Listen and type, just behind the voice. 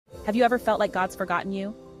Have you ever felt like God's forgotten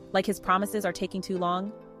you? Like his promises are taking too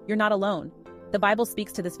long? You're not alone. The Bible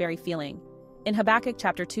speaks to this very feeling. In Habakkuk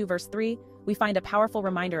chapter 2 verse 3, we find a powerful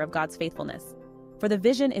reminder of God's faithfulness. For the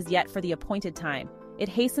vision is yet for the appointed time. It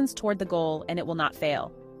hastens toward the goal, and it will not fail.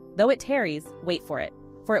 Though it tarries, wait for it,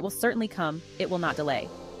 for it will certainly come, it will not delay.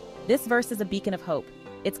 This verse is a beacon of hope.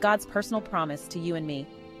 It's God's personal promise to you and me.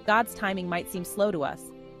 God's timing might seem slow to us,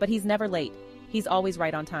 but he's never late. He's always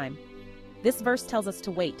right on time. This verse tells us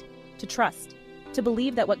to wait, to trust, to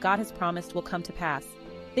believe that what God has promised will come to pass.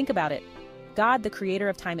 Think about it. God, the creator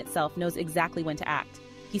of time itself, knows exactly when to act.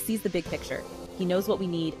 He sees the big picture. He knows what we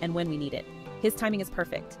need and when we need it. His timing is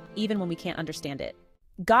perfect, even when we can't understand it.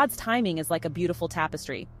 God's timing is like a beautiful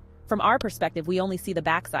tapestry. From our perspective, we only see the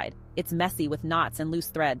backside. It's messy with knots and loose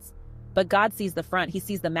threads. But God sees the front. He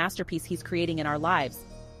sees the masterpiece he's creating in our lives.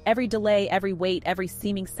 Every delay, every wait, every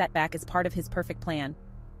seeming setback is part of his perfect plan.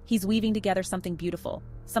 He's weaving together something beautiful,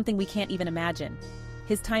 something we can't even imagine.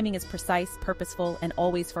 His timing is precise, purposeful, and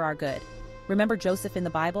always for our good. Remember Joseph in the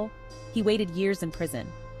Bible? He waited years in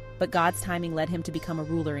prison, but God's timing led him to become a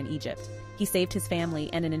ruler in Egypt. He saved his family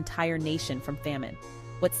and an entire nation from famine.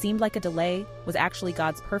 What seemed like a delay was actually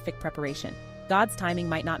God's perfect preparation. God's timing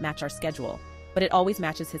might not match our schedule, but it always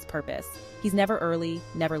matches his purpose. He's never early,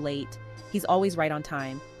 never late. He's always right on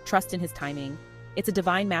time. Trust in his timing. It's a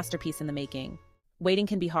divine masterpiece in the making. Waiting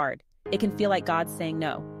can be hard. It can feel like God's saying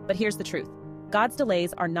no. But here's the truth. God's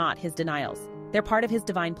delays are not his denials. They're part of his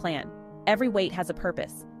divine plan. Every wait has a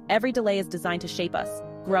purpose. Every delay is designed to shape us,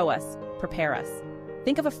 grow us, prepare us.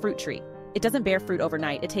 Think of a fruit tree. It doesn't bear fruit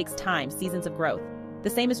overnight. It takes time, seasons of growth.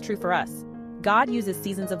 The same is true for us. God uses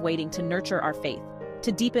seasons of waiting to nurture our faith,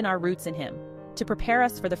 to deepen our roots in him, to prepare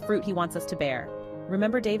us for the fruit he wants us to bear.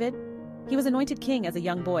 Remember David? He was anointed king as a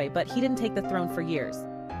young boy, but he didn't take the throne for years.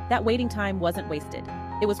 That waiting time wasn't wasted.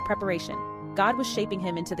 It was preparation. God was shaping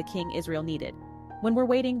him into the king Israel needed. When we're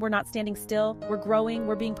waiting, we're not standing still. We're growing.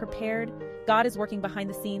 We're being prepared. God is working behind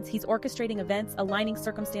the scenes. He's orchestrating events, aligning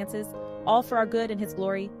circumstances, all for our good and his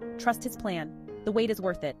glory. Trust his plan. The wait is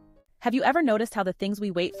worth it. Have you ever noticed how the things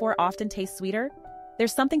we wait for often taste sweeter?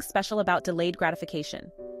 There's something special about delayed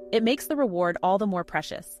gratification. It makes the reward all the more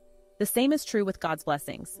precious. The same is true with God's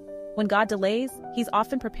blessings. When God delays, he's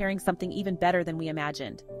often preparing something even better than we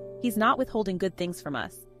imagined. He's not withholding good things from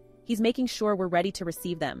us. He's making sure we're ready to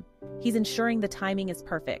receive them. He's ensuring the timing is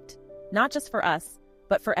perfect, not just for us,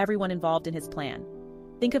 but for everyone involved in his plan.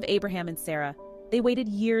 Think of Abraham and Sarah. They waited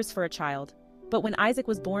years for a child, but when Isaac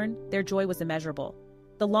was born, their joy was immeasurable.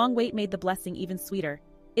 The long wait made the blessing even sweeter.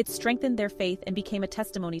 It strengthened their faith and became a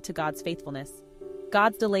testimony to God's faithfulness.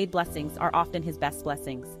 God's delayed blessings are often his best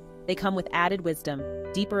blessings. They come with added wisdom,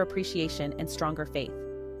 deeper appreciation, and stronger faith.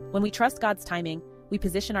 When we trust God's timing, we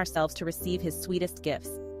position ourselves to receive his sweetest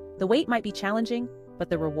gifts. The wait might be challenging, but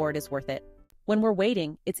the reward is worth it. When we're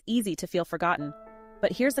waiting, it's easy to feel forgotten.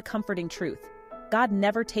 But here's a comforting truth. God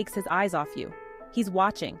never takes his eyes off you. He's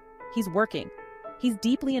watching. He's working. He's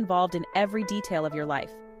deeply involved in every detail of your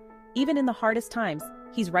life. Even in the hardest times,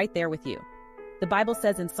 he's right there with you. The Bible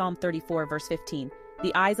says in Psalm 34, verse 15,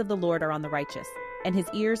 "The eyes of the Lord are on the righteous, and his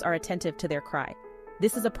ears are attentive to their cry."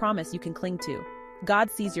 This is a promise you can cling to. God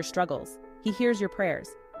sees your struggles. He hears your prayers.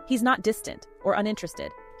 He's not distant or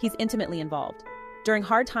uninterested. He's intimately involved. During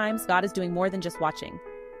hard times, God is doing more than just watching.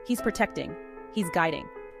 He's protecting. He's guiding.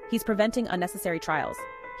 He's preventing unnecessary trials.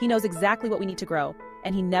 He knows exactly what we need to grow,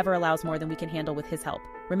 and he never allows more than we can handle with his help.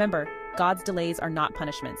 Remember, God's delays are not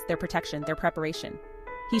punishments. They're protection. They're preparation.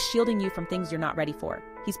 He's shielding you from things you're not ready for.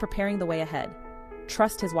 He's preparing the way ahead.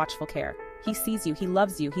 Trust his watchful care. He sees you. He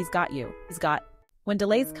loves you. He's got you. When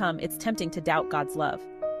delays come, it's tempting to doubt God's love.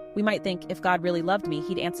 We might think, if God really loved me,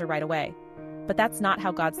 he'd answer right away. But that's not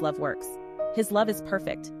how God's love works. His love is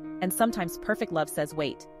perfect, and sometimes perfect love says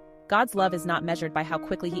wait. God's love is not measured by how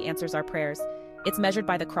quickly he answers our prayers. It's measured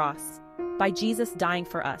by the cross, by Jesus dying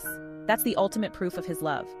for us. That's the ultimate proof of his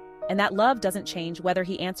love. And that love doesn't change whether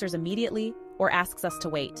he answers immediately or asks us to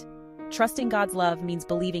wait. Trusting God's love means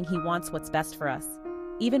believing he wants what's best for us,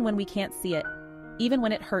 even when we can't see it, even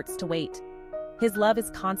when it hurts to wait. His love is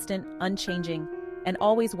constant, unchanging, and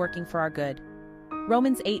always working for our good.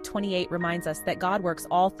 Romans 8:28 reminds us that God works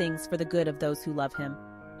all things for the good of those who love him.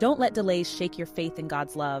 Don't let delays shake your faith in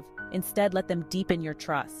God's love. Instead, let them deepen your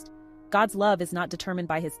trust. God's love is not determined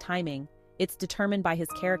by his timing. It's determined by his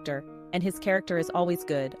character, and his character is always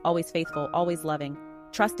good, always faithful, always loving.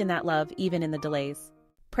 Trust in that love, even in the delays.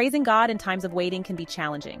 Praising God in times of waiting can be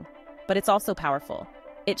challenging, but it's also powerful.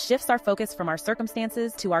 It shifts our focus from our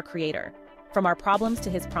circumstances to our Creator, from our problems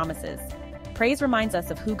to his promises. Praise reminds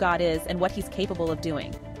us of who God is and what he's capable of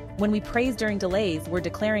doing. When we praise during delays, we're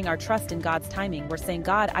declaring our trust in God's timing. We're saying,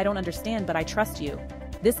 God, I don't understand, but I trust you.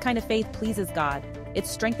 This kind of faith pleases God. It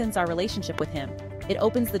strengthens our relationship with Him. It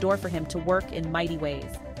opens the door for Him to work in mighty ways.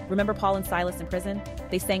 Remember Paul and Silas in prison?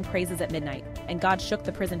 They sang praises at midnight, and God shook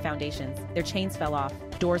the prison foundations. Their chains fell off,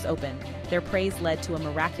 doors opened. Their praise led to a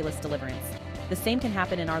miraculous deliverance. The same can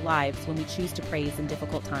happen in our lives when we choose to praise in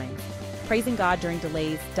difficult times. Praising God during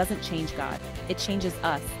delays doesn't change God. It changes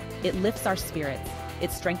us. It lifts our spirits.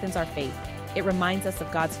 It strengthens our faith. It reminds us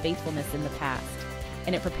of God's faithfulness in the past.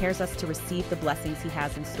 And it prepares us to receive the blessings He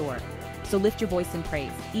has in store. So lift your voice in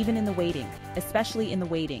praise, even in the waiting, especially in the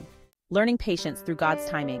waiting. Learning patience through God's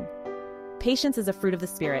timing. Patience is a fruit of the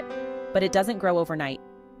Spirit, but it doesn't grow overnight.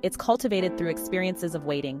 It's cultivated through experiences of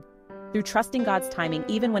waiting, through trusting God's timing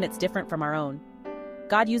even when it's different from our own.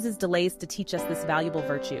 God uses delays to teach us this valuable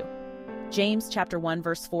virtue. James chapter 1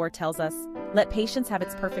 verse 4 tells us, "Let patience have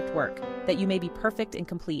its perfect work, that you may be perfect and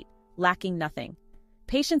complete, lacking nothing."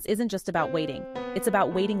 Patience isn't just about waiting, it's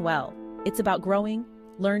about waiting well. It's about growing,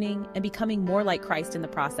 learning, and becoming more like Christ in the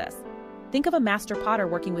process. Think of a master potter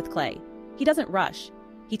working with clay. He doesn't rush.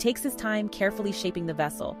 He takes his time, carefully shaping the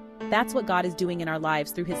vessel. That's what God is doing in our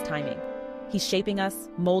lives through His timing. He's shaping us,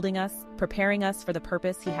 molding us, preparing us for the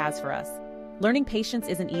purpose He has for us. Learning patience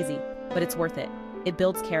isn't easy, but it's worth it. It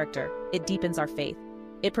builds character. It deepens our faith.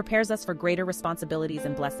 It prepares us for greater responsibilities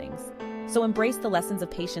and blessings. So embrace the lessons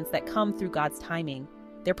of patience that come through God's timing.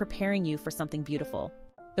 They're preparing you for something beautiful.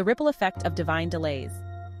 The ripple effect of divine delays.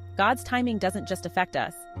 God's timing doesn't just affect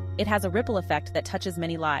us. It has a ripple effect that touches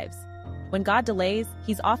many lives. When God delays,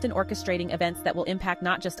 He's often orchestrating events that will impact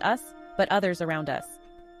not just us, but others around us.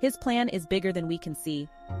 His plan is bigger than we can see.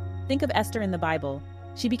 Think of Esther in the Bible.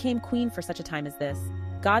 She became queen for such a time as this.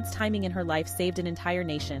 God's timing in her life saved an entire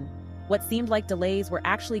nation. What seemed like delays were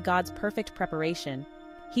actually God's perfect preparation.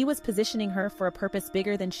 He was positioning her for a purpose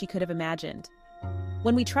bigger than she could have imagined.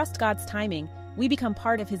 When we trust God's timing, we become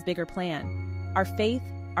part of His bigger plan. Our faith,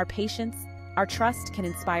 our patience, our trust can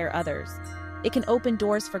inspire others. It can open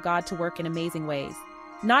doors for God to work in amazing ways,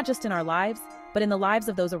 not just in our lives, but in the lives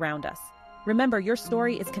of those around us. Remember, your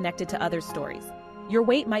story is connected to others' stories. Your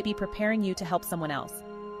wait might be preparing you to help someone else.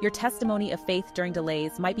 Your testimony of faith during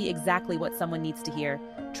delays might be exactly what someone needs to hear.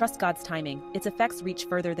 Trust God's timing. Its effects reach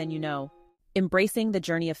further than you know. Embracing the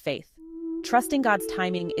journey of faith. Trusting God's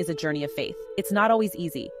timing is a journey of faith. It's not always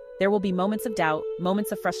easy. There will be moments of doubt,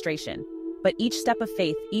 moments of frustration. But each step of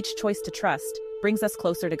faith, each choice to trust, brings us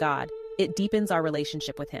closer to God. It deepens our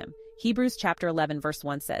relationship with Him. Hebrews chapter 11 verse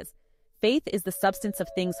 1 says, "Faith is the substance of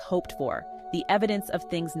things hoped for, the evidence of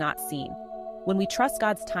things not seen." When we trust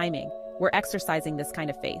God's timing, we're exercising this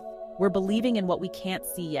kind of faith. We're believing in what we can't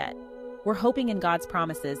see yet. We're hoping in God's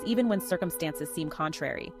promises even when circumstances seem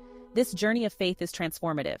contrary. This journey of faith is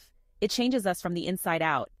transformative. It changes us from the inside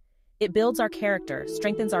out. It builds our character,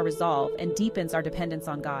 strengthens our resolve, and deepens our dependence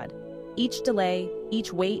on God. Each delay,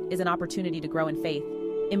 each wait is an opportunity to grow in faith.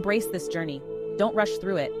 Embrace this journey. Don't rush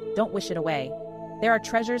through it. Don't wish it away. There are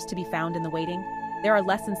treasures to be found in the waiting. There are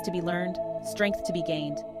lessons to be learned, strength to be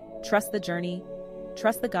gained. Trust the journey.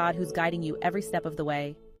 Trust the God who's guiding you every step of the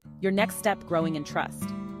way. Your next step, growing in trust.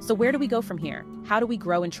 So where do we go from here? How do we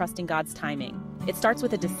grow in trusting God's timing? It starts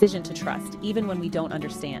with a decision to trust, even when we don't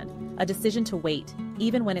understand. A decision to wait,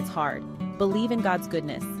 even when it's hard. Believe in God's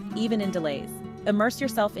goodness, even in delays. Immerse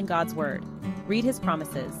yourself in God's word. Read His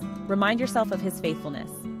promises. Remind yourself of His faithfulness.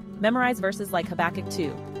 Memorize verses like Habakkuk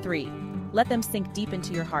 2:3. Let them sink deep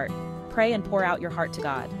into your heart. Pray and pour out your heart to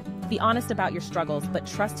God. Be honest about your struggles, but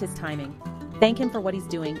trust His timing. Thank Him for what He's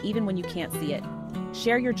doing, even when you can't see it.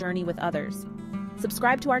 Share your journey with others.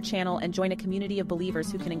 Subscribe to our channel and join a community of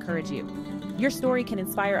believers who can encourage you. Your story can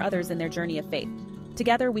inspire others in their journey of faith.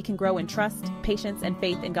 Together, we can grow in trust, patience, and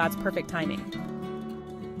faith in God's perfect timing.